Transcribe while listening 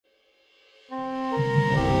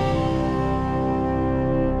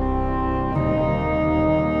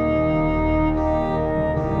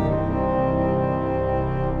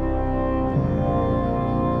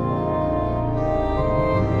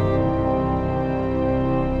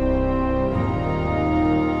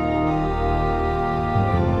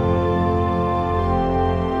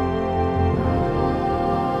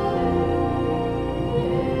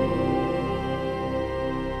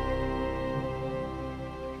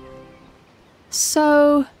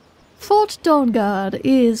So, Fort Dawnguard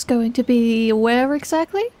is going to be where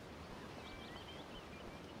exactly?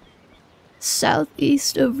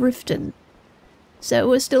 Southeast of Riften. So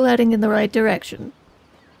we're still heading in the right direction.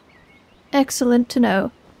 Excellent to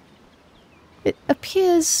know. It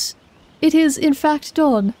appears it is in fact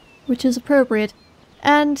dawn, which is appropriate,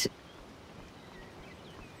 and...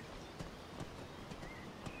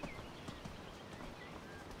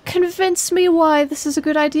 Convince me why this is a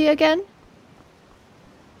good idea again?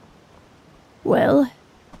 Well,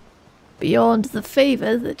 beyond the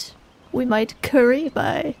favour that we might curry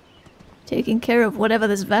by taking care of whatever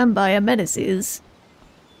this vampire menace is,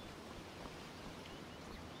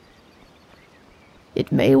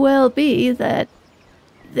 it may well be that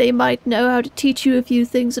they might know how to teach you a few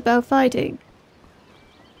things about fighting.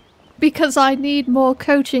 Because I need more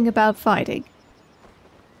coaching about fighting.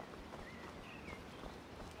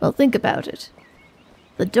 Well, think about it.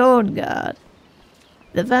 The Dawnguard.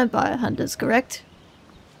 The vampire hunters, correct?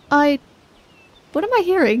 What am I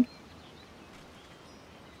hearing?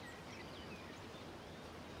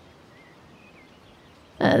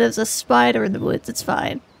 There's a spider in the woods, it's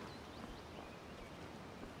fine.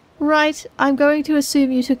 Right, I'm going to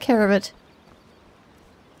assume you took care of it.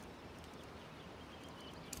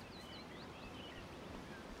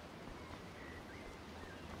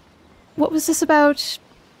 What was this about?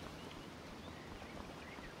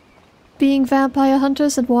 Being vampire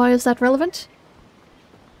hunters, and why is that relevant?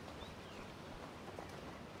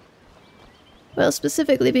 Well,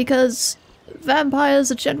 specifically because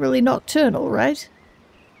vampires are generally nocturnal, right?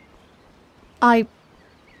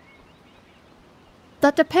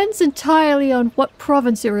 That depends entirely on what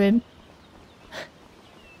province you're in.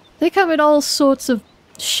 They come in all sorts of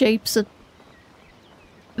shapes and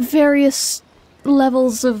various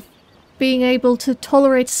levels of being able to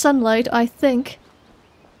tolerate sunlight, I think.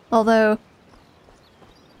 Although,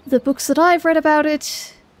 the books that I've read about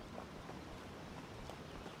it...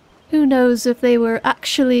 Who knows if they were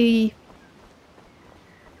actually...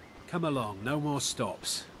 Come along, no more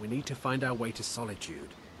stops. We need to find our way to Solitude.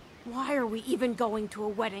 Why are we even going to a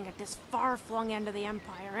wedding at this far-flung end of the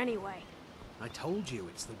Empire, anyway? I told you,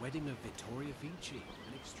 it's the wedding of Vittoria Vici,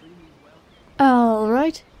 an extremely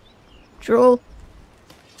Alright. Drool.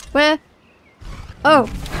 Where? Oh,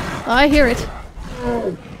 I hear it.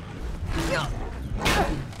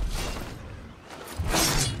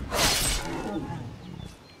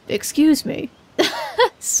 Excuse me.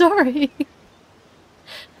 Sorry.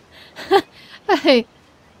 I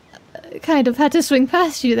kind of had to swing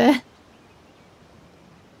past you there.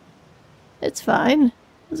 It's fine. It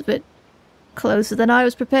was a bit closer than I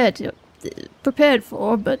was prepared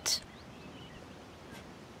for, but...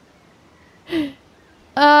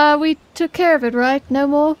 we took care of it, right? No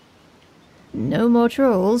more? No more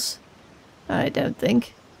trolls? I don't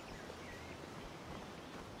think.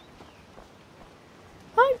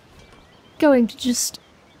 I'm going to just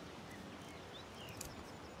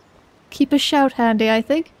keep a shout handy, I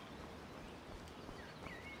think.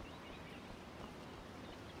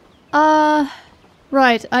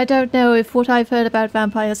 Right, I don't know if what I've heard about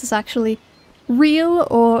vampires is actually real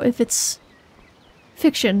or if it's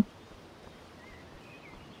fiction.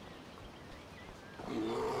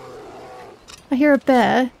 I hear a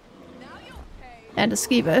bear. And a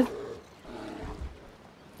skeever.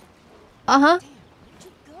 Uh-huh.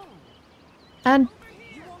 And...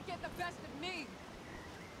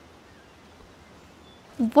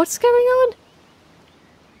 what's going on?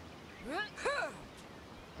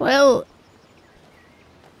 Well...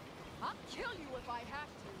 I'll kill you if I have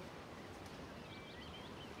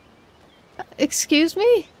to. Excuse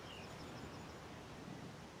me?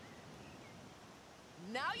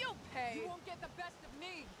 Now you'll pay. You won't get the best of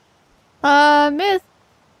me. Myth.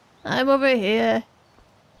 I'm over here.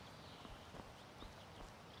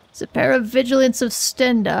 It's a pair of vigilants of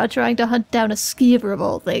Stendar trying to hunt down a skeever of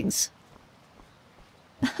all things.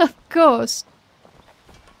 Of course.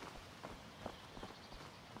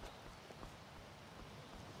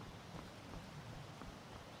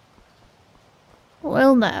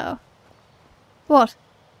 Well now. What?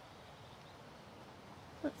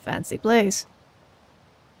 A fancy place.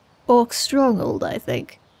 Orc Stronghold, I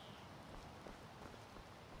think.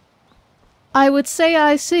 I would say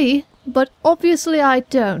I see, but obviously I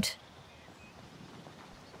don't.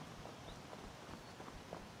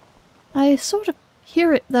 I sort of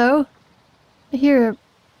hear it, though. I hear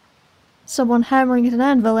someone hammering at an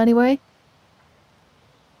anvil, anyway.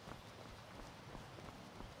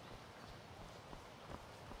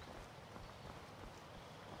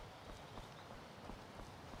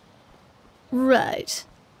 Right.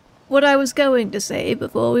 what I was going to say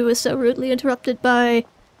before we were so rudely interrupted by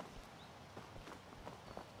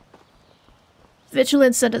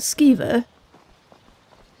vigilance and a skeever.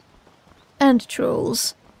 And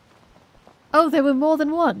trolls. Oh, there were more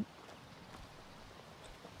than one.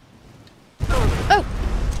 Oh!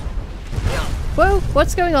 Whoa,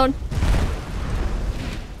 what's going on?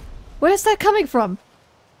 Where's that coming from?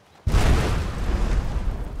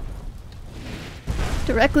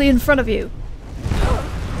 Directly in front of you.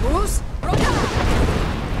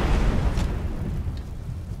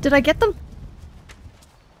 Did I get them?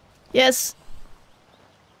 Yes.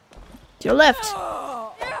 To your left.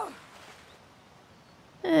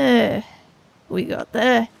 We got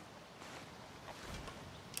there.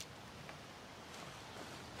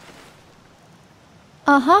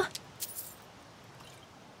 Uh-huh.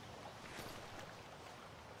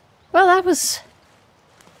 Well, that was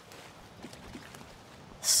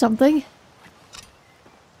something.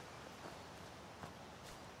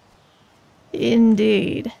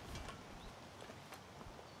 Indeed.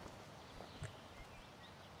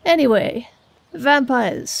 Anyway,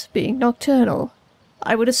 vampires being nocturnal,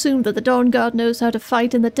 I would assume that the Dawnguard knows how to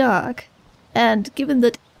fight in the dark, and given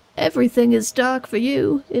that everything is dark for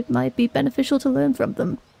you, it might be beneficial to learn from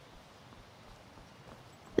them.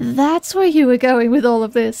 That's where you were going with all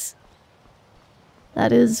of this.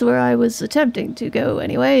 That is where I was attempting to go,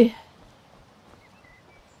 anyway.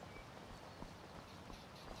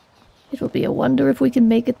 It'll be a wonder if we can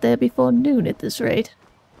make it there before noon at this rate.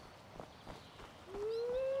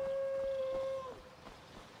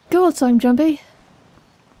 Go outside, Jumpy.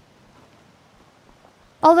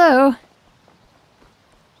 Although,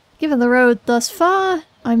 given the road thus far,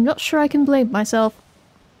 I'm not sure I can blame myself.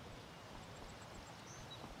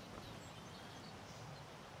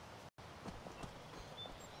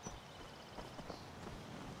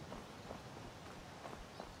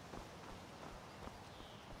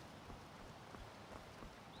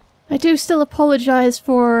 I do still apologize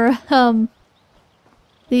for,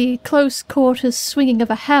 the close quarters swinging of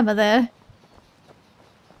a hammer there.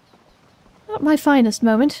 Not my finest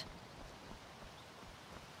moment.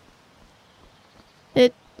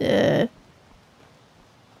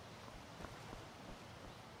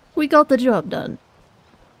 We got the job done.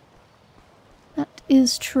 That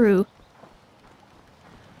is true.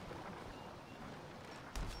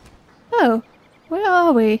 Oh, where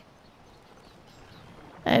are we?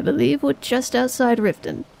 I believe we're just outside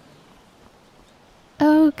Riften.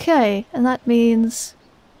 Okay, and that means...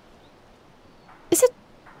 Is it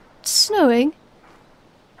snowing?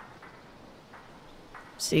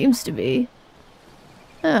 Seems to be.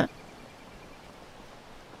 Huh.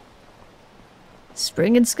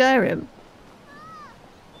 Spring in Skyrim.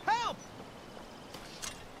 Help!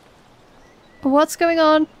 What's going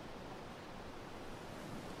on?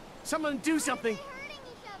 Someone do something!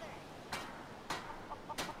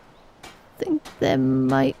 I think there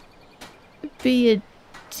might be a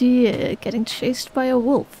deer getting chased by a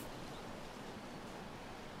wolf.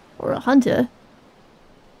 Or a hunter.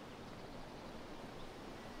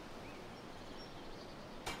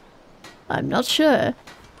 I'm not sure.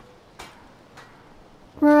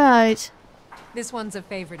 Right. This one's a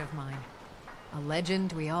favorite of mine. A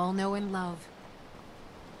legend we all know and love.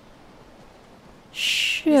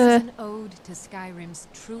 Sure. This is an ode to Skyrim's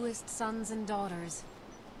truest sons and daughters,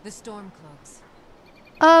 the Stormcloaks.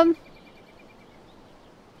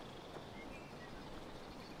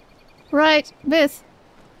 Right, Myth.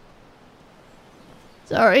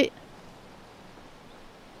 Sorry.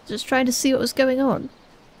 Just trying to see what was going on.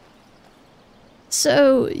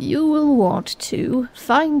 So, you will want to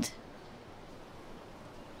find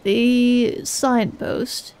the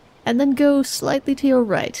signpost, and then go slightly to your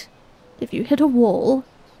right. If you hit a wall,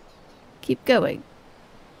 keep going.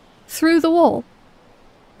 Through the wall.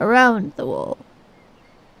 Around the wall.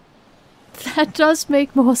 That does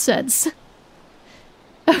make more sense.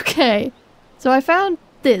 Okay, so I found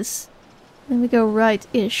this. Then we go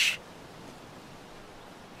right-ish.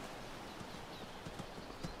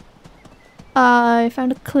 I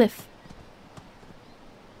found a cliff.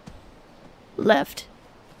 Left.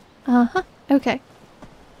 Uh-huh, okay.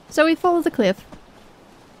 So we follow the cliff.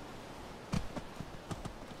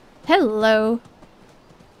 Hello.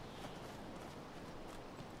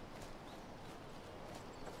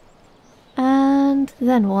 And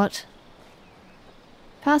then what?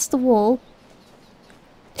 Past the wall.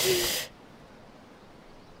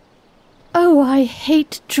 Oh, I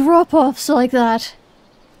hate drop-offs like that.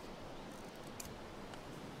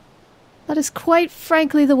 That is quite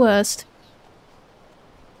frankly the worst.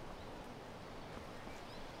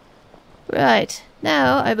 Right,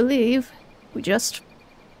 now I believe we just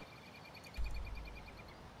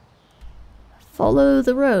Follow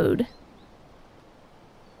the road.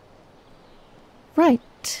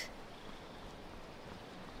 Right.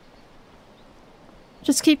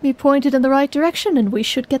 Just keep me pointed in the right direction and we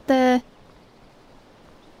should get there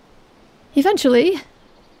eventually.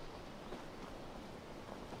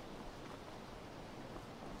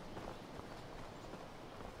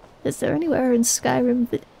 Is there anywhere in Skyrim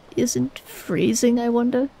that isn't freezing, I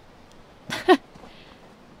wonder?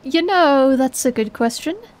 You know, that's a good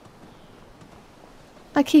question.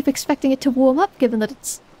 I keep expecting it to warm up, given that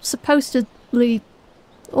it's supposedly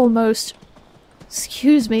almost...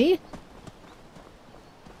 excuse me?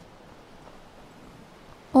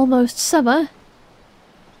 Almost summer.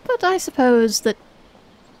 But I suppose that...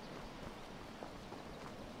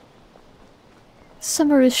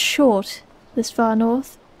 summer is short this far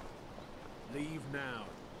north. Leave now,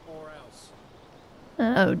 or else.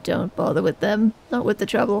 Oh, don't bother with them. Not with the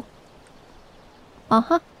trouble.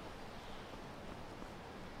 Uh-huh.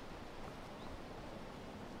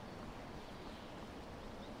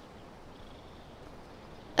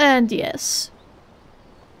 And yes.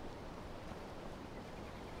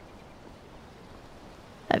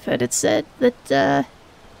 I've heard it said that,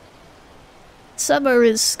 summer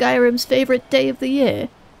is Skyrim's favorite day of the year.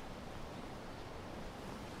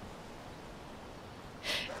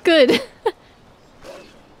 Good.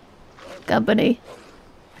 Company.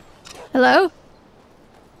 Hello?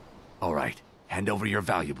 Alright, hand over your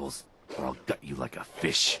valuables, or I'll gut you like a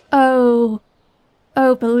fish. Oh.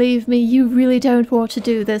 Oh, believe me, you really don't want to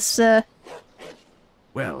do this, sir.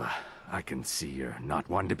 Well, I can see you're not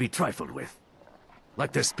one to be trifled with.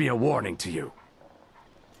 Let this be a warning to you.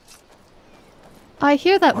 I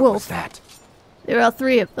hear that What wolf. was that? There are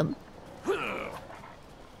 3 of them.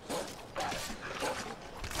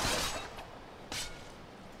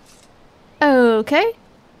 Okay.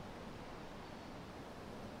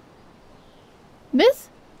 Myth?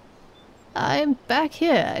 I'm back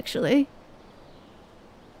here, actually.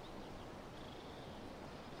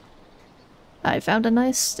 I found a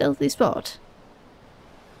nice stealthy spot.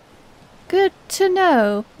 Good to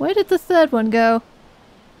know. Where did the 3rd one go?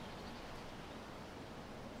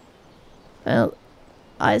 Well,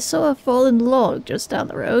 I saw a fallen log just down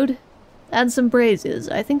the road. And some braziers.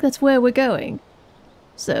 I think that's where we're going.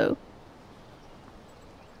 So...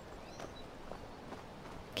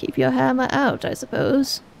 keep your hammer out, I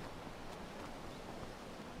suppose.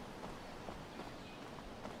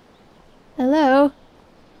 Hello?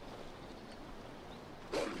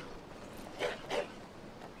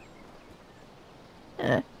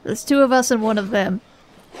 There's 2 of us and 1 of them.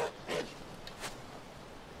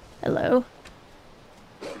 Hello?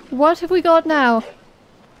 What have we got now?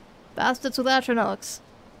 Bastards with Atronox.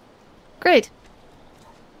 Great.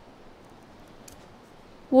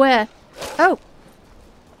 Where? Oh!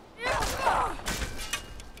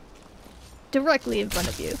 Directly in front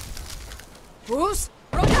of you. Bruce?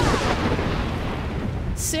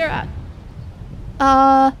 Cira.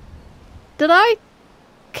 Did I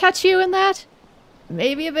catch you in that?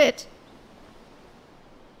 Maybe a bit.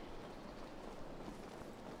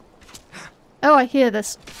 Oh, I hear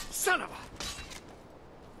this. Son of a...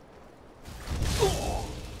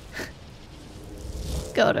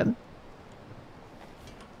 Got him.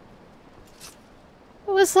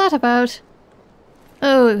 What was that about?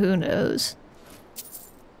 Oh, who knows?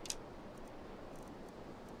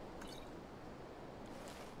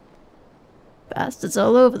 Bastards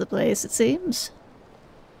all over the place, it seems.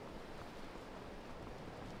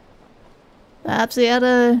 Perhaps he had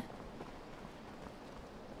a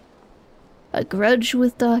grudge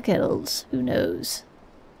with Dark Elves, who knows?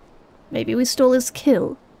 Maybe we stole his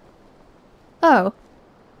kill. Oh.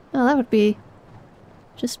 Well, that would be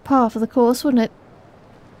just par for the course, wouldn't it?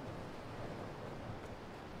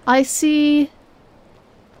 I see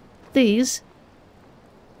these.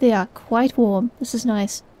 They are quite warm. This is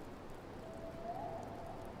nice.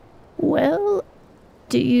 Well,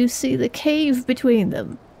 do you see the cave between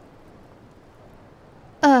them?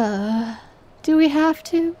 Do we have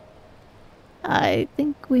to? I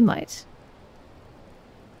think we might.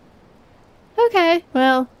 Okay,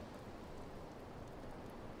 well.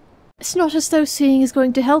 It's not as though seeing is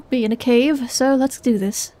going to help me in a cave, so let's do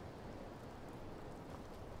this.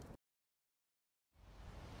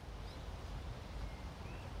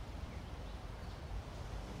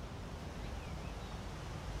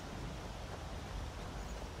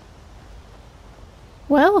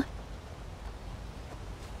 Well,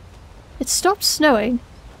 it stopped snowing.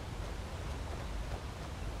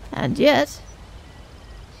 And yet,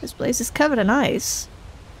 this place is covered in ice.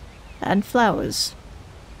 And flowers.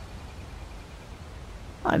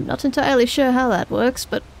 I'm not entirely sure how that works,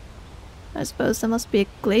 but I suppose there must be a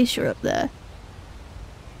glacier up there.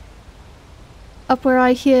 Up where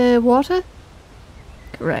I hear water?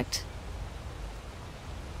 Correct.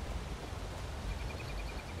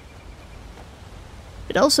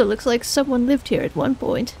 It also looks like someone lived here at one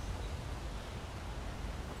point.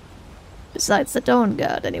 Besides the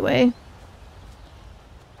Dawnguard, anyway.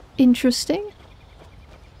 Interesting.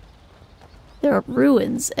 There are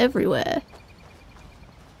ruins everywhere.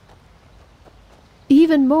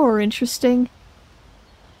 Even more interesting.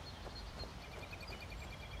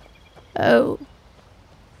 Oh.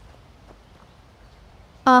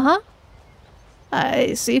 Uh-huh.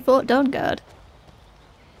 I see Fort Dawnguard.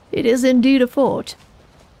 It is indeed a fort.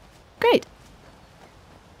 Great.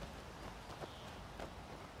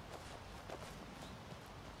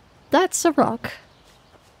 That's a rock.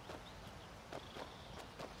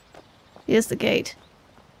 Here's the gate.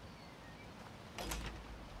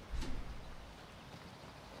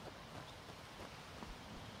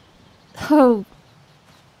 Oh.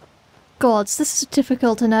 Gods, this is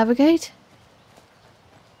difficult to navigate.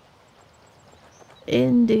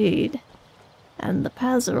 Indeed. And the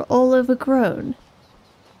paths are all overgrown.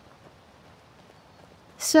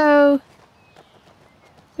 So,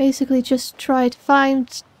 basically just try to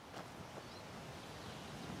find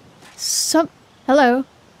some, hello,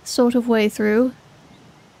 sort of way through.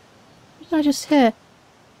 What did I just hear?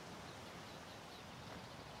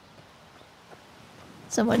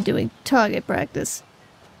 Someone doing target practice.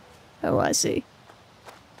 Oh, I see.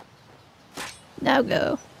 Now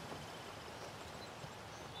go.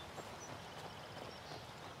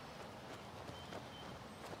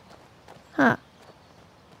 Huh.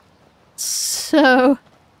 So,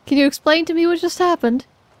 can you explain to me what just happened?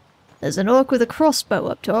 There's an orc with a crossbow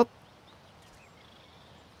up top.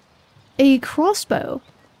 A crossbow?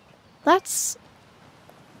 That's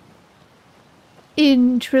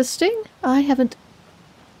interesting. I haven't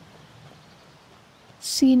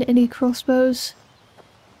seen any crossbows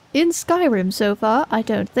in Skyrim so far, I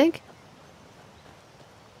don't think.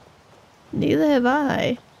 Neither have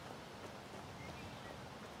I.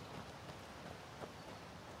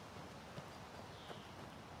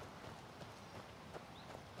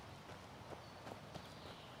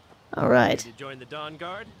 Alright. Ready to join the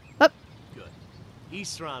Dawnguard? Up. Good.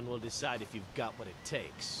 Isran will decide if you've got what it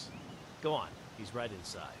takes. Go on, he's right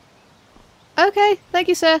inside. Okay, thank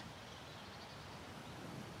you, sir.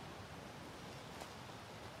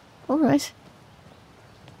 Alright.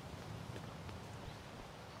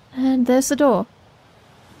 And there's the door.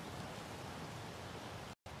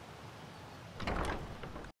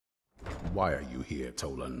 Why are you here,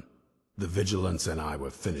 Tolan? The Vigilance and I were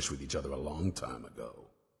finished with each other a long time ago.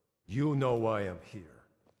 You know why I'm here.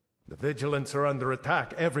 The Vigilants are under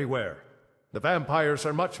attack everywhere. The vampires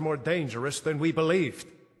are much more dangerous than we believed.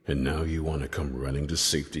 And now you want to come running to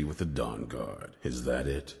safety with the Dawnguard. Is that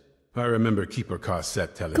it? I remember Keeper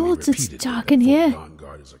Carset telling me Gods, it's repeatedly dark that in here. Fort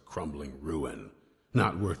Dawnguard is a crumbling ruin,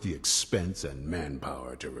 not worth the expense and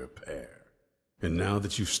manpower to repair. And now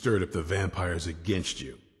that you've stirred up the vampires against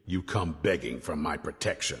you, you come begging for my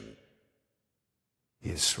protection.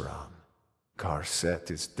 Isran, Carset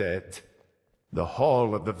is dead. The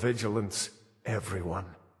Hall of the Vigilance, everyone,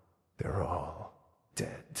 they're all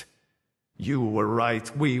dead. You were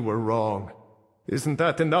right, we were wrong. Isn't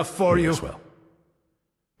that enough for you? Yes, well,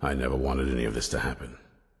 I never wanted any of this to happen.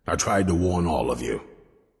 I tried to warn all of you.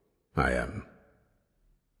 I am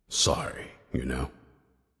sorry, you know?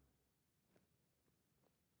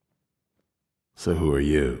 So who are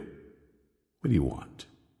you? What do you want?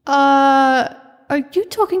 Are you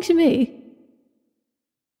talking to me?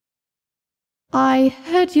 I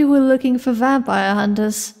heard you were looking for vampire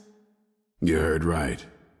hunters. You heard right.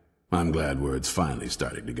 I'm glad word's finally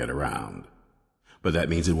starting to get around. But that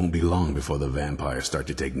means it won't be long before the vampires start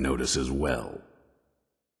to take notice as well.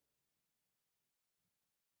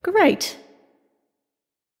 Great.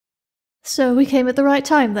 So we came at the right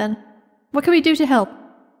time then. What can we do to help?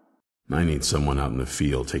 I need someone out in the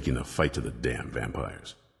field taking the fight to the damn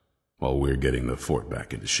vampires, while we're getting the fort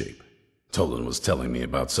back into shape. Tolan was telling me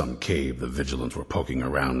about some cave the Vigilants were poking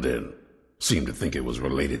around in. Seemed to think it was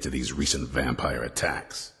related to these recent vampire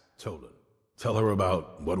attacks. Tolan, tell her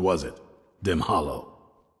about, what was it? Dim Hollow.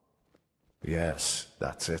 Yes,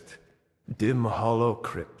 that's it. Dim Hollow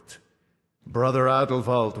Crypt. Brother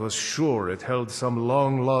Adelwald was sure it held some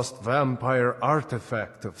long-lost vampire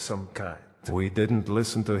artifact of some kind. We didn't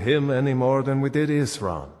listen to him any more than we did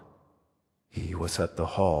Isran. He was at the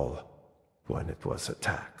hall when it was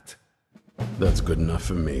attacked. That's good enough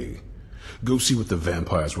for me. Go see what the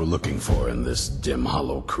vampires were looking for in this Dim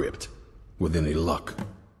Hollow Crypt. With any luck,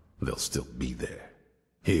 they'll still be there.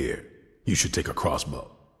 Here, You should take a crossbow.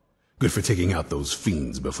 Good for taking out those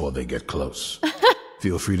fiends before they get close.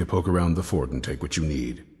 Feel free to poke around the fort and take what you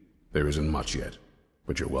need. There isn't much yet,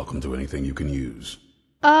 but you're welcome to anything you can use.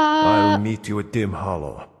 I'll meet you at Dim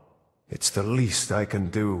Hollow. It's the least I can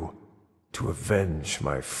do to avenge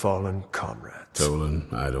my fallen comrades.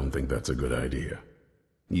 Tolan, I don't think that's a good idea.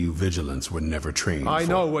 You vigilants were never trained I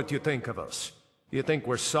know what you think of us. You think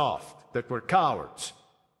we're soft, that we're cowards.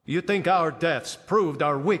 You think our deaths proved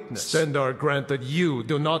our weakness. Sendar granted you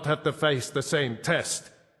do not have to face the same test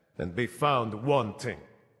and be found wanting.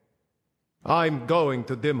 I'm going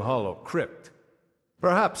to Dim Hollow Crypt.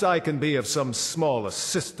 Perhaps I can be of some small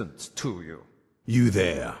assistance to you. You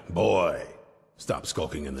there, boy. Stop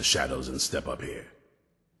skulking in the shadows and step up here.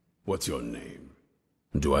 What's your name?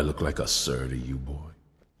 Do I look like a sir to you, boy?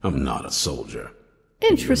 I'm not a soldier.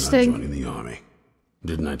 Interesting. You're not joining the army.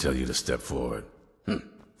 Didn't I tell you to step forward?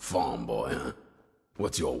 Farm boy, huh?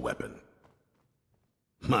 What's your weapon?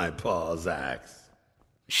 My pa's axe.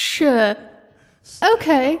 Sure.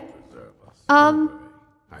 Okay.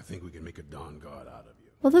 I think we can make a Dawnguard out of you.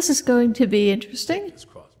 Well, this is going to be interesting. This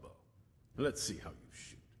crossbow. Let's see how you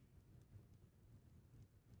shoot.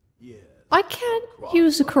 Yeah. I can't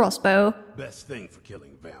use a crossbow, Best thing for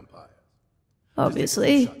killing vampires.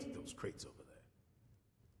 obviously. Just take a few shots at those crates over there.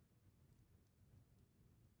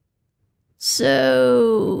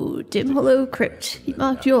 So, Dim Hollow Crypt. He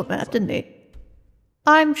marked your map, didn't he?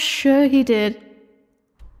 I'm sure he did.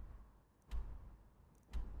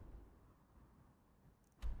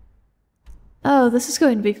 Oh, this is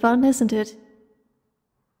going to be fun, isn't it?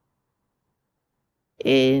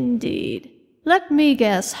 Indeed. Let me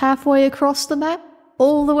guess, halfway across the map?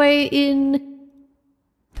 All the way in...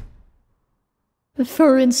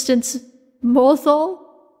 for instance, Morthal?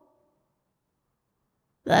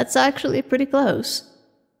 That's actually pretty close.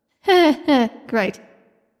 Heh heh, great.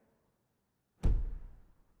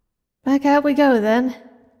 Back out we go, then.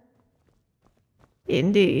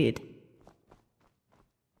 Indeed.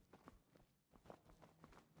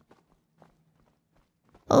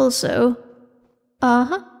 Also,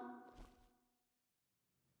 I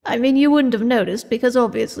mean, you wouldn't have noticed because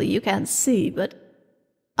obviously you can't see, but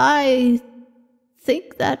I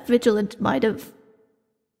think that vigilant might have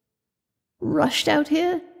rushed out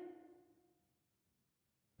here.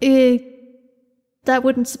 That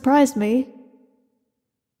wouldn't surprise me.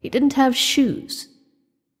 He didn't have shoes.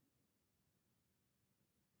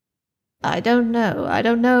 I don't know.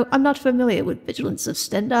 I'm not familiar with Vigilance of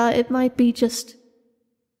Stendarr. It might be just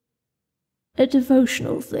a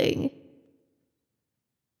devotional thing.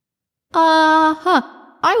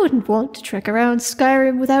 I wouldn't want to trek around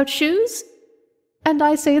Skyrim without shoes. And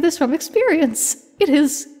I say this from experience. It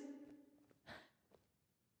is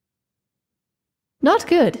not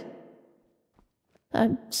good.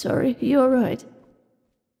 I'm sorry, you're right.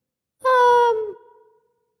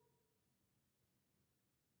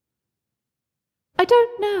 I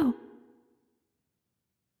don't know.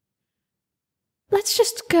 Let's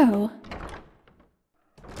just go.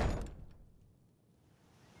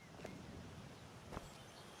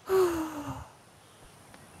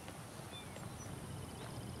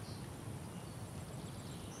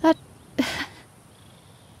 That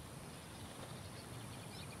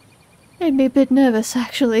made me a bit nervous,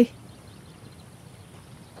 actually.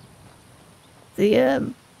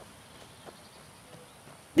 The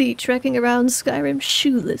trekking around Skyrim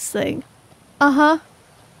shoeless thing. Uh-huh.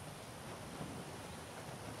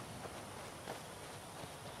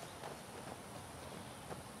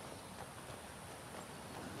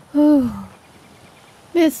 Oh.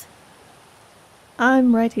 Myth.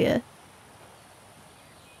 I'm right here.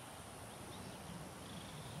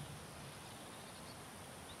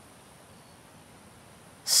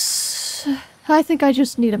 I think I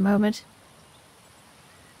just need a moment.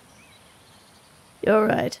 You're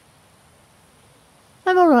right.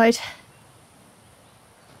 I'm alright.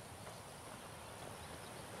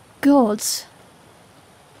 Gods.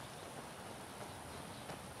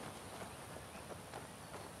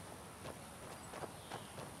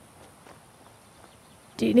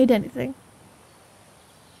 Do you need anything?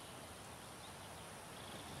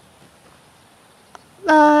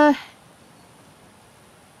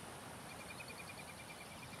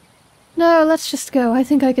 No, let's just go. I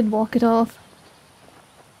think I can walk it off.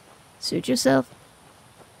 Suit yourself.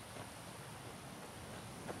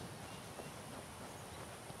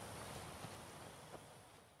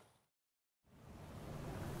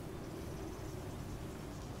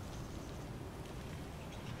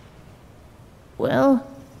 Well,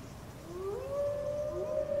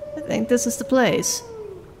 I think this is the place.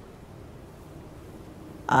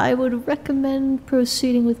 I would recommend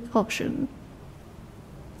proceeding with caution.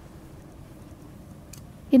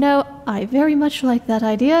 You know, I very much like that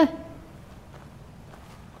idea.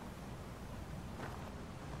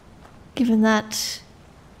 Given that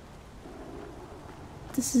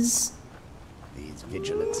this is... These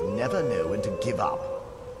vigilants never know when to give up.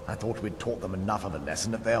 I thought we'd taught them enough of a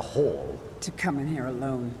lesson at their hall. To come in here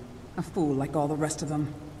alone. A fool like all the rest of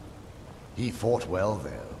them. He fought well,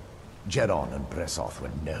 though. Jedon and Bresoth were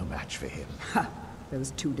no match for him. Ha!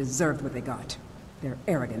 Those two deserved what they got. Their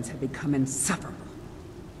arrogance had become insufferable.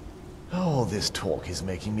 All this talk is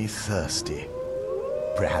making me thirsty.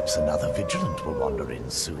 Perhaps another vigilant will wander in I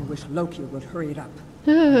soon. wish Loki would hurry it up.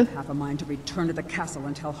 I have half a mind to return to the castle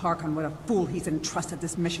and tell Harkon what a fool he's entrusted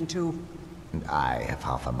this mission to. And I have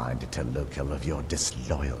half a mind to tell Lokil of your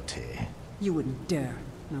disloyalty. You wouldn't dare.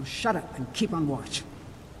 Now shut up and keep on watch.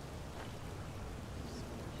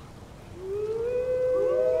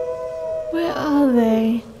 Where are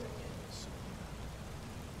they?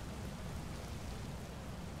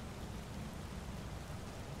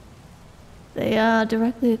 They are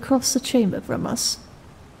directly across the chamber from us.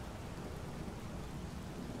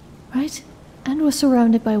 Right? And we're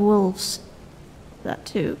surrounded by wolves. That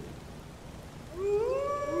too.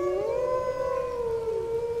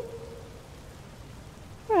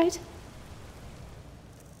 Right.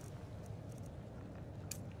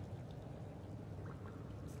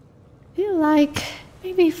 Feel like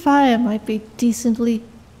maybe fire might be decently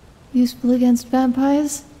useful against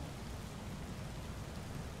vampires.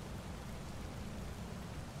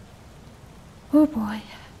 Oh boy.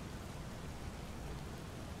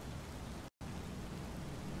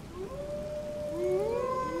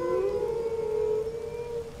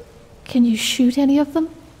 Can you shoot any of them?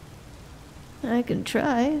 I can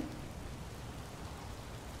try.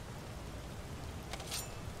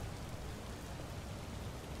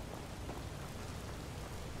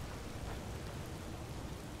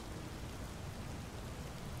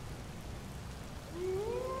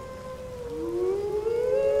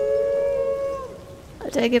 I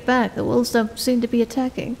take it back, the wolves don't seem to be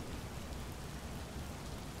attacking.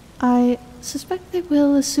 I suspect they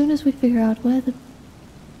will as soon as we figure out where the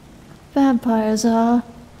vampires are.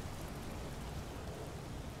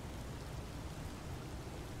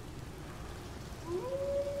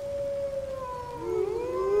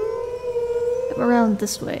 Come around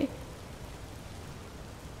this way.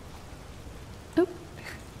 Oh.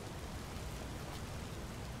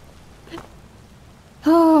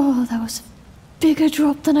 Oh, that was a bigger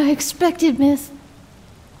drop than I expected, Myth.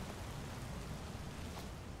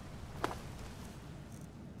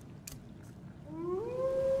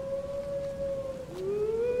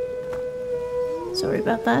 Sorry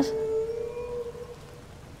about that.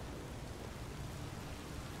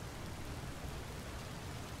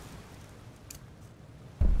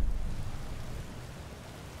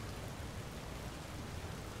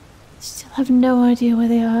 Still have no idea where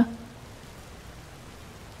they are.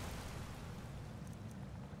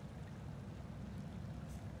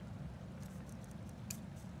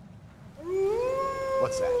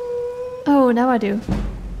 What's that? Oh, now I do.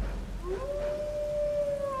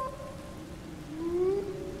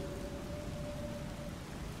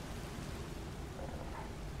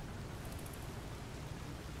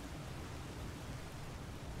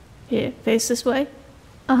 Here, face this way.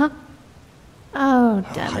 Uh-huh. Oh,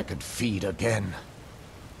 damn I it. could feed again.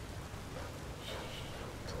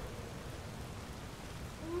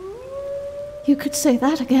 You could say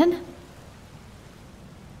that again.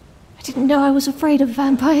 I didn't know I was afraid of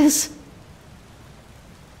vampires.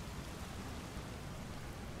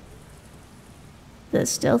 They're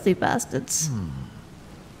stealthy bastards.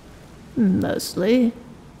 Mostly.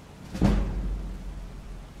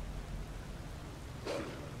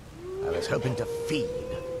 I was hoping to feed.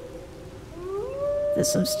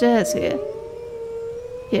 There's some stairs here.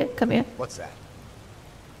 Here, come here. What's that?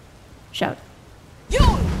 Shout.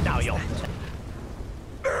 Now you're...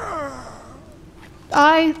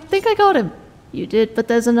 I think I got him. You did, but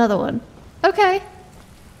there's another one. Okay.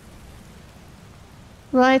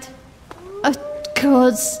 Right. Of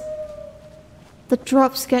course. The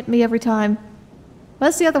drops get me every time.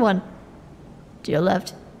 Where's the other one? To your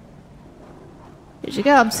left. Here she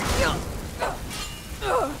comes.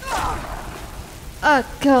 Oh,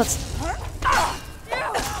 God.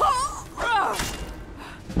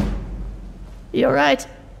 You're right.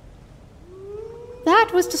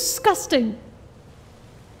 That was disgusting.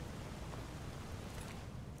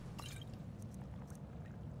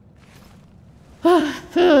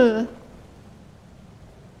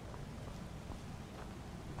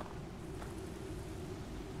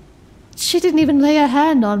 She She didn't even lay a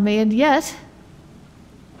hand on me, and yet...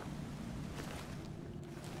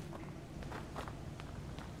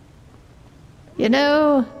 You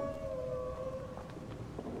know...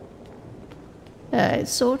 I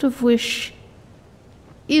sort of wish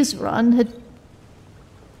Isran had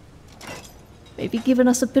maybe given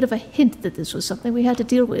us a bit of a hint that this was something we had to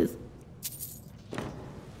deal with.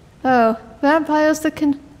 Oh, vampires that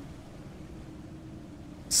can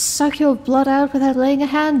suck your blood out without laying a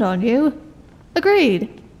hand on you. Agreed.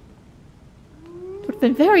 It would have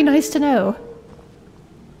been very nice to know.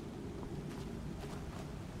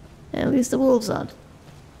 At least the wolves aren't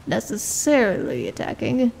necessarily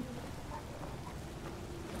attacking.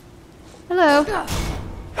 Hello.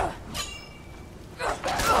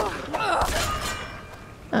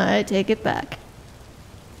 I take it back.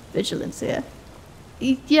 Vigilance here.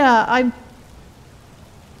 Yeah, I'm...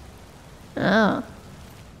 Oh.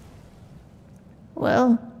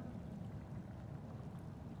 Well.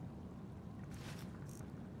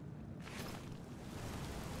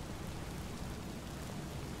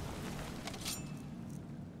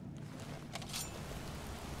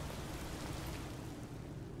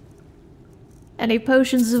 Any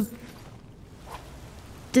potions of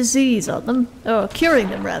disease on them? Or curing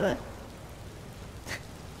them, rather.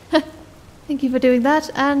 Thank you for doing that,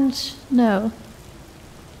 and no.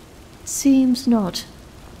 Seems not.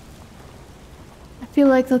 I feel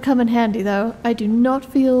like they'll come in handy, though. I do not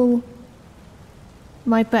feel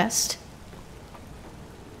my best.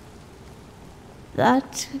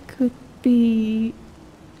 That could be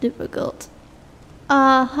difficult.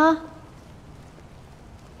 Uh-huh.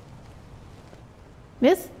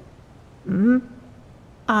 Myth?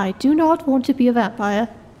 I do not want to be a vampire.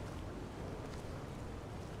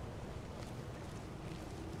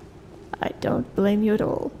 I don't blame you at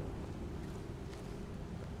all.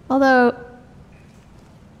 Although...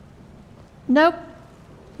 Nope.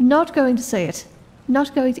 Not going to say it.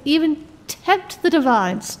 Not going to even tempt the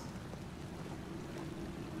divines.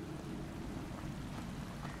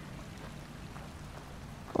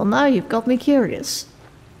 Well, now you've got me curious.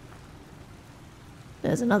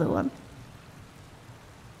 There's another one.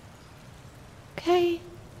 Okay.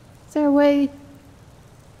 Is there a way...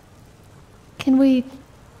 Can we...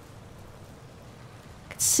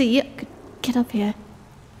 See, I could get up here.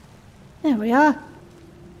 There we are.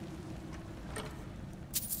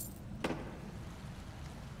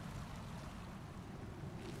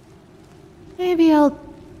 Maybe I'll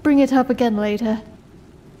bring it up again later.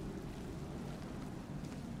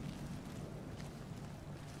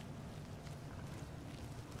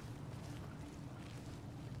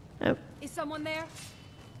 Oh. Is someone there?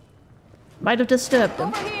 Might have disturbed them.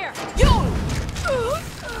 Over here! You!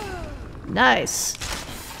 Nice.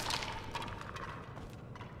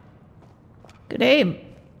 Good aim.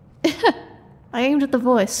 I aimed at the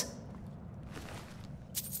voice.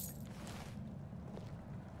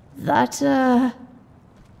 That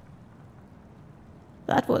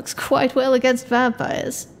works quite well against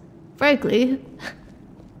vampires. Frankly,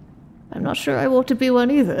 I'm not sure I want to be one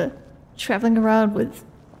either. Traveling around with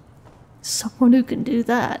someone who can do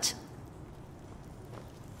that.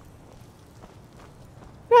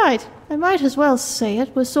 Right, I might as well say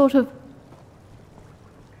it. We're sort of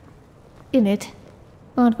in it,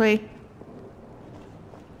 aren't we?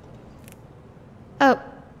 Oh,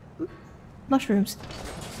 mushrooms.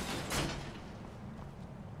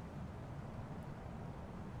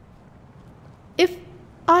 If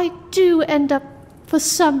I do end up, for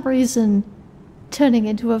some reason, turning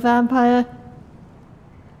into a vampire,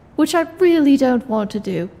 which I really don't want to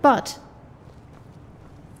do, but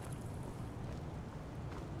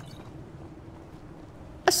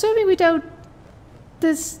assuming we don't,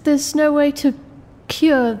 there's no way to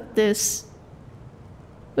cure this,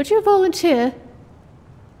 would you volunteer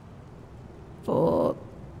for,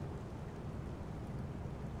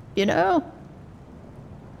 you know,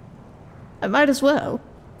 I might as well.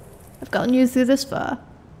 I've gotten you through this far.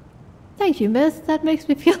 Thank you, Myth. That makes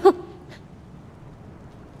me feel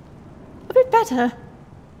a bit better.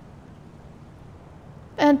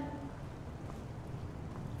 And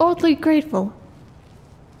oddly grateful.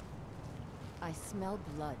 I smell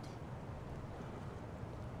blood.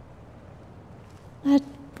 That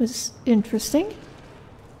was interesting.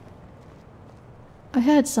 I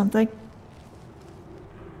heard something.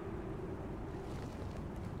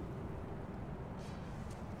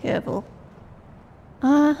 Careful.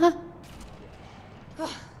 Uh-huh.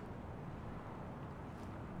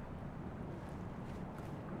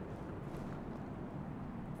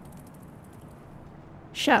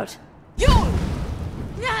 Shout. We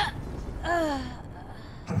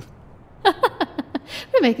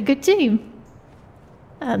make a good team.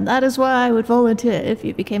 And that is why I would volunteer if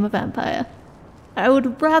you became a vampire. I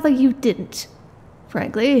would rather you didn't,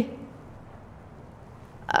 frankly.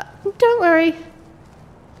 Don't worry.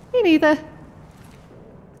 Me neither.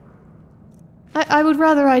 I would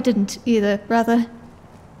rather I didn't either, rather.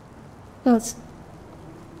 But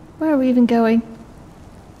where are we even going?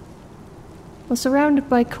 We're surrounded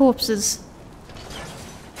by corpses.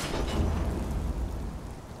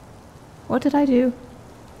 What did I do?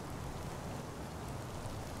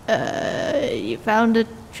 You found a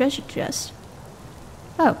treasure chest.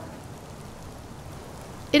 Oh.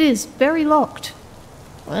 It is very locked.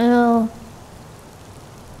 Well...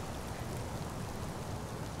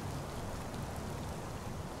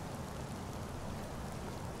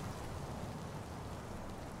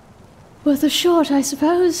 worth a shot, I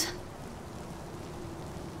suppose.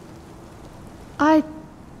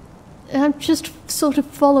 I'm just sort of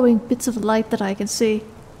following bits of light that I can see.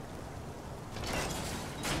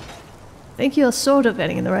 I think you're sort of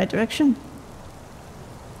heading in the right direction.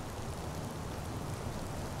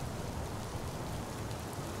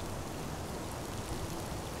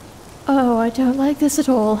 Oh, I don't like this at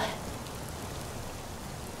all.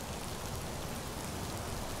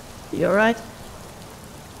 You alright?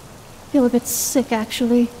 Feel a bit sick,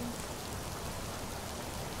 actually.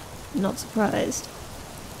 Not surprised.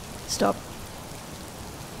 Stop.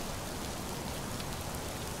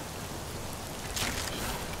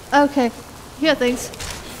 Okay, here things.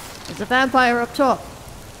 There's a vampire up top.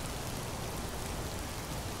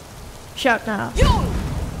 Shout now. You!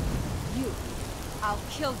 I'll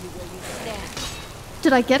kill you where you stand.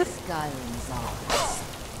 Did I get it? Skyrim's ours.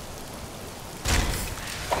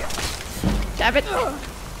 Damn it!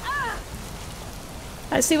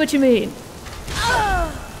 I see what you mean.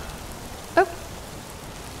 Oh.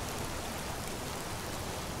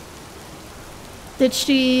 Did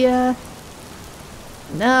she, No,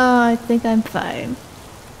 I think I'm fine.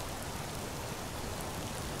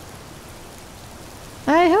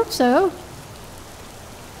 I hope so.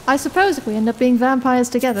 I suppose if we end up being vampires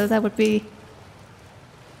together, that would be...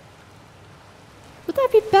 would that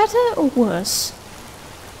be better or worse?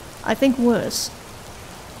 I think worse.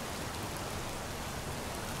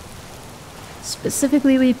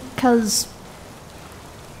 Specifically because...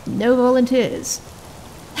 no volunteers.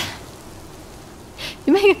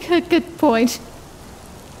 You make a good point.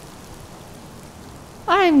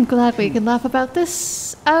 I'm glad we can laugh about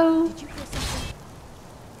this. Oh. Did you hear something?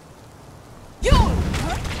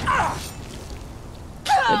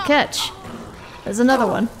 Good catch. There's another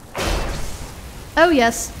one. Oh,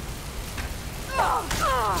 yes.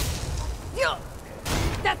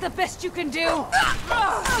 That the best you can do?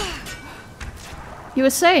 You were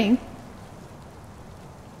saying?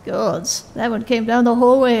 Gods, that one came down the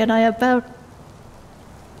hallway and I about...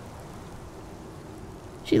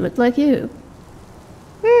 She looked like you.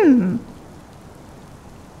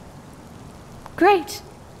 Great.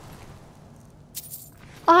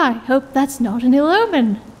 I hope that's not an ill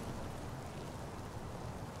omen.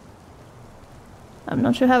 I'm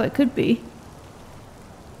not sure how it could be.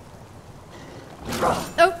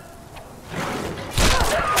 Oh!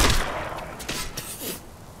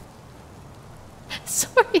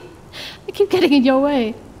 Sorry, I keep getting in your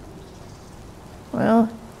way. Well,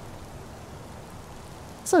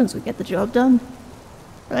 as long as we get the job done,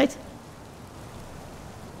 right?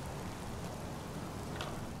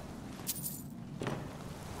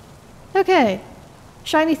 Okay,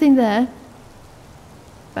 shiny thing there.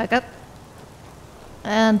 Back up.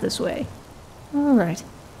 And this way. Alright.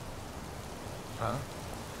 Huh?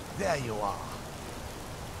 There you are.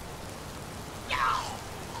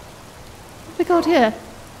 What have we got here?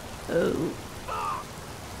 Oh.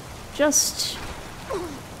 Just...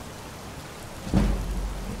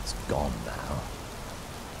 It's gone now.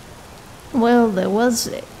 well, there was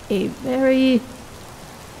a very,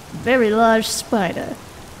 very large spider.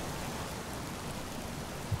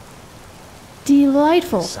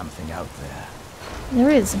 Delightful. Something out there. There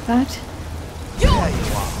is, in fact. There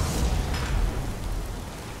you are.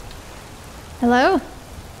 Hello?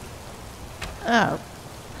 Oh.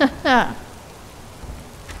 Haha.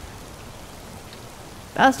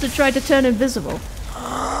 Bastard tried to turn invisible.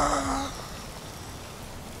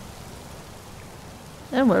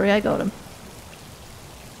 Don't worry, I got him.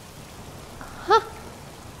 Huh.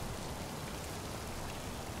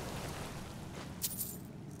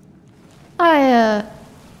 I,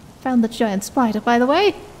 found the giant spider, by the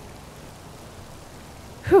way.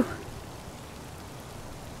 Whew.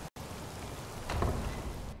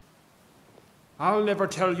 I'll never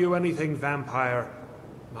tell you anything, vampire.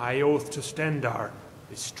 My oath to Stendar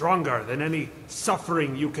is stronger than any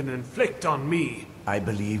suffering you can inflict on me. I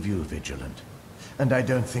believe you, Vigilant. And I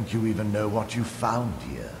don't think you even know what you found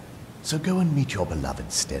here. So go and meet your beloved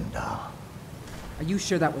Stendar. Are you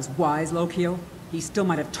sure that was wise, Lokiel? He still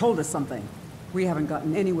might have told us something. We haven't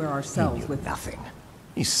gotten anywhere ourselves He knew with nothing.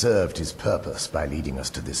 He served his purpose by leading us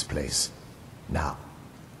to this place. Now,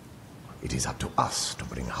 it is up to us to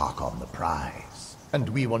bring Harkon the prize. And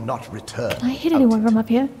we will not return. Can I hit anyone from up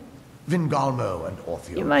here? Vingalmo and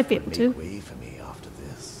Orthios You might be able to. make way for me after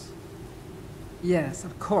this. Yes,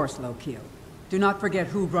 of course, Lokiel. Do not forget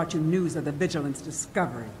who brought you news of the Vigilant's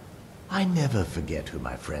discovery. I never forget who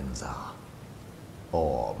my friends are.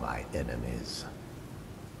 Or my enemies.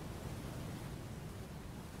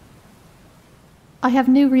 I have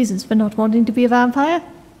new reasons for not wanting to be a vampire.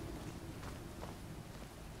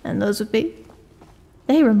 And those would be...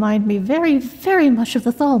 They remind me very, very much of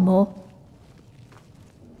the Thalmor.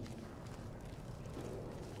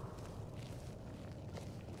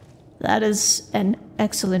 That is an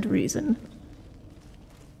excellent reason.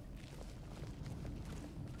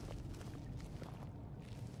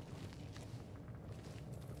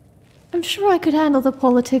 I'm sure I could handle the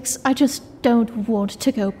politics, I just don't want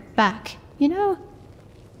to go back, you know?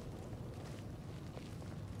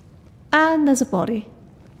 And there's a body.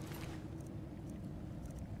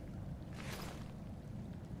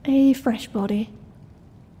 A fresh body.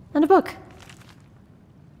 And a book.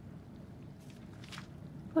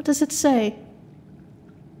 What does it say?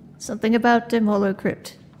 Something about Dim Hollow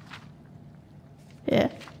Crypt. Yeah.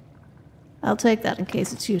 I'll take that in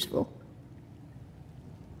case it's useful.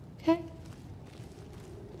 Okay.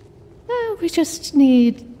 We just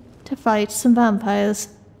need to fight some vampires.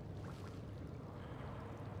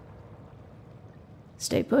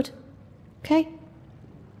 Stay put. Okay.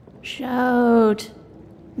 Shout.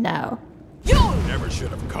 Now. You never should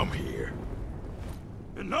have come here.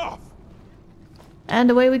 Enough! And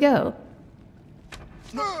away we go.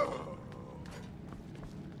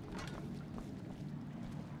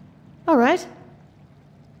 Alright.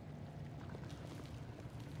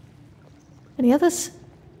 Any others?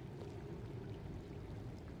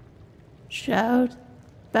 Shout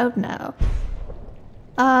about now.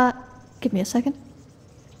 Give me a second.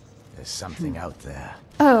 There's something out there.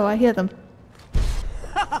 Oh, I hear them.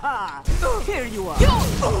 Here you are.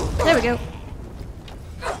 There we go.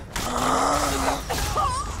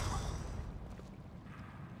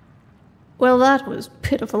 Well, that was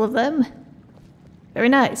pitiful of them. Very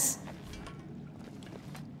nice.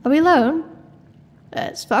 Are we alone?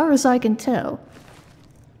 As far as I can tell.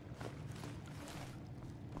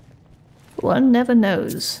 One never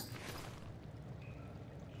knows.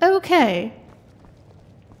 Okay.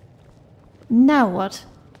 Now what?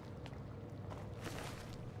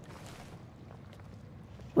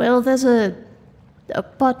 Well, there's a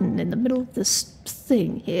button in the middle of this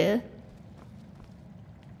thing here.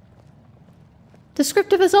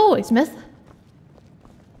 Descriptive as always, Myth.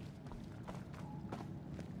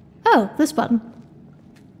 Oh, this button.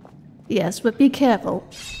 Yes, but be careful.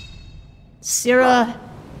 Cira.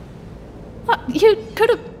 What? You could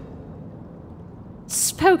have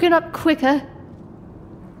spoken up quicker.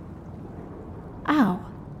 Ow.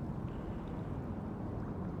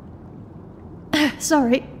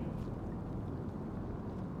 Sorry.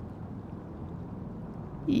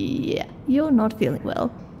 Yeah, you're not feeling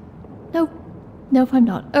well. Nope. Nope, I'm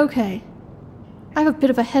not. Okay. I have a bit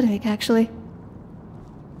of a headache, actually.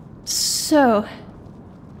 So,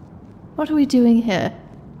 what are we doing here?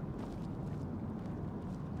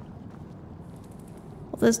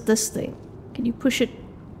 Well, there's this thing. Can you push it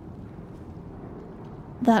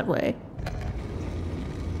that way?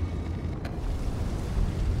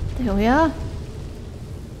 There we are.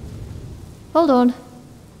 Hold on.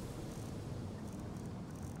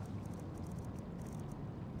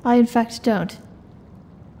 I, in fact, don't.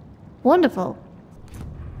 Wonderful.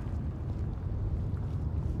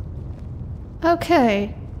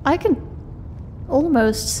 Okay, I can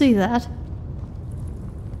almost see that.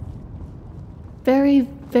 Very,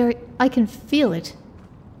 I can feel it.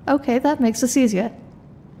 Okay, that makes this easier.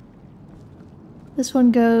 This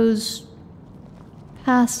one goes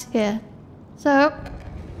past here. So...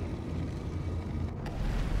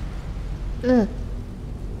 Ugh.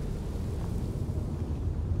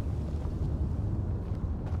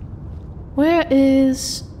 Where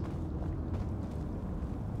is...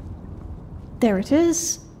 There it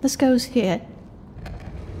is. This goes here.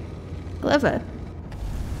 Clever.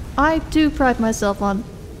 I do pride myself on...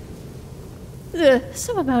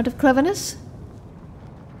 some amount of cleverness.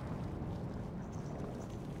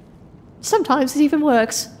 Sometimes it even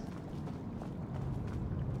works.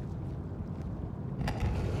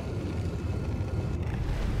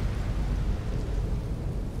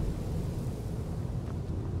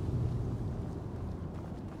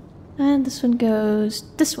 And this one goes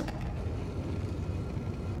this way.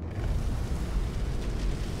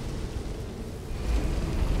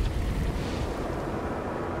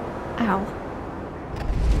 Ow.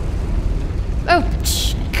 Oh,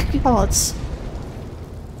 gods.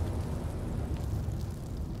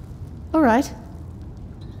 Alright.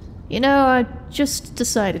 You know, I just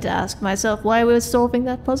decided to ask myself why we were solving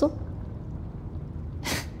that puzzle.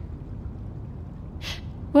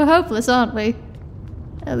 We're hopeless, aren't we?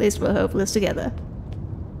 At least we're hopeless together.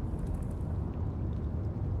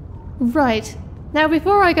 Right. Now,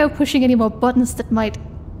 before I go pushing any more buttons that might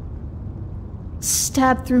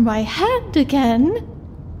stab through my hand again...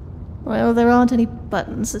 Well, there aren't any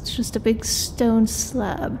buttons, it's just a big stone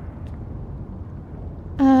slab.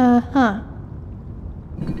 Uh-huh.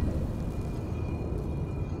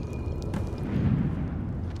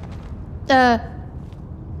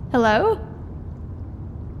 Hello?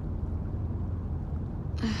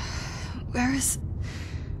 Where is...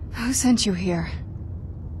 Who sent you here?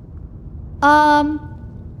 Who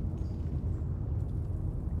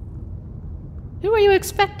are you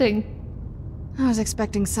expecting? I was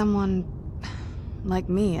expecting someone... like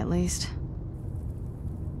me, at least.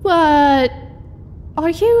 What? Are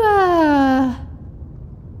you,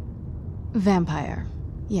 Vampire.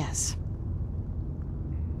 Yes.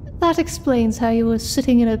 That explains how you were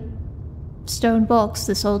sitting in a stone box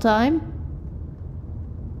this whole time.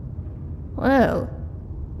 Well,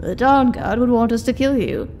 the Dawnguard would want us to kill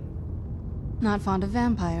you. Not fond of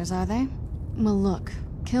vampires, are they? Well, look.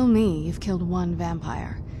 Kill me, you've killed one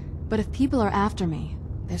vampire. But if people are after me,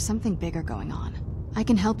 there's something bigger going on. I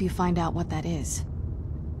can help you find out what that is.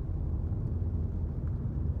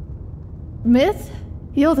 Myth?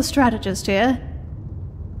 You're the strategist here.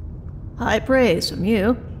 High praise from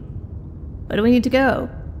you. Where do we need to go?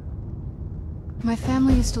 My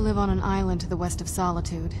family used to live on an island to the west of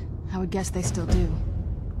Solitude. I would guess they still do.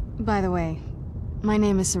 By the way, my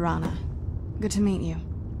name is Serana. Good to meet you.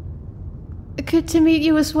 Good to meet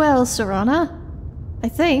you as well, Serana. I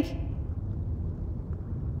think.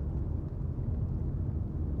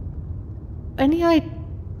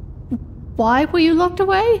 Why were you locked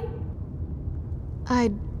away?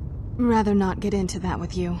 I'd rather not get into that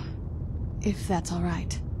with you. If that's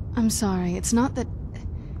alright. I'm sorry, it's not that...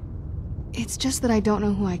 It's just that I don't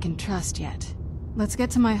know who I can trust yet. Let's get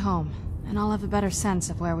to my home, and I'll have a better sense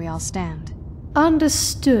of where we all stand.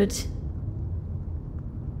 Understood.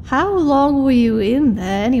 How long were you in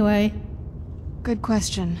there, anyway? Good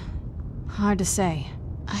question. Hard to say.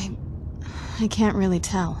 I can't really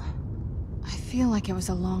tell. I feel like it was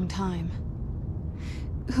a long time.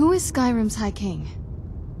 Who is Skyrim's High King?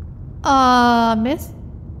 Myth?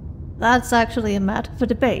 That's actually a matter for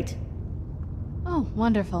debate. Oh,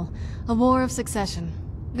 wonderful. A war of succession.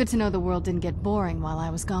 Good to know the world didn't get boring while I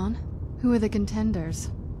was gone. Who are the contenders?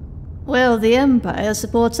 Well, the Empire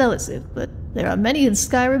supports Elisif, but there are many in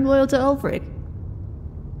Skyrim loyal to Ulfric.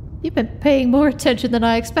 You've been paying more attention than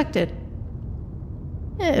I expected.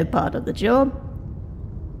 Part of the job.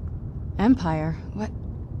 Empire?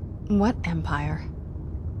 What Empire?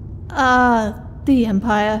 The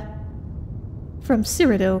Empire. From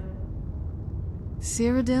Cyrodiil.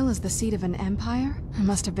 Cyrodiil is the seat of an empire? I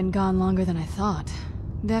must have been gone longer than I thought.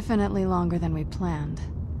 Definitely longer than we planned.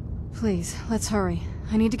 Please, let's hurry.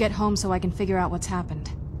 I need to get home so I can figure out what's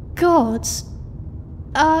happened. Gods.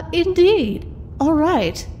 Indeed. All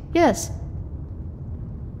right. Yes.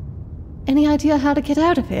 Any idea how to get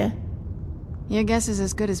out of here? Your guess is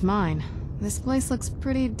as good as mine. This place looks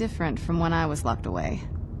pretty different from when I was locked away.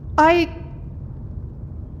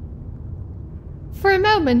 For a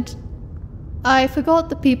moment, I forgot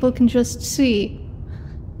that people can just see.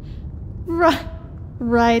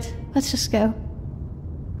 Right. Let's just go.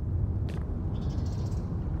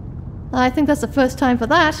 I think that's the first time for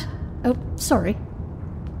that. Oh, sorry.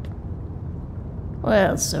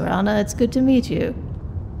 Well, Serana, it's good to meet you.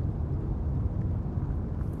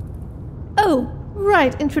 Oh,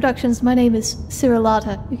 right, introductions. My name is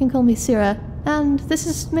Cirilata. You can call me Cira. And this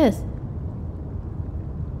is Myth.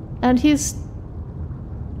 And he's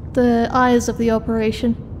the eyes of the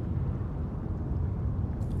operation.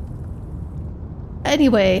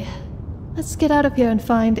 Anyway, let's get out of here and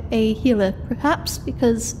find a healer, perhaps,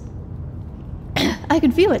 because I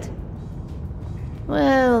can feel it.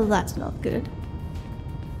 Well, that's not good.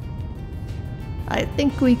 I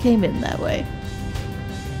think we came in that way.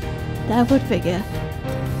 That would figure.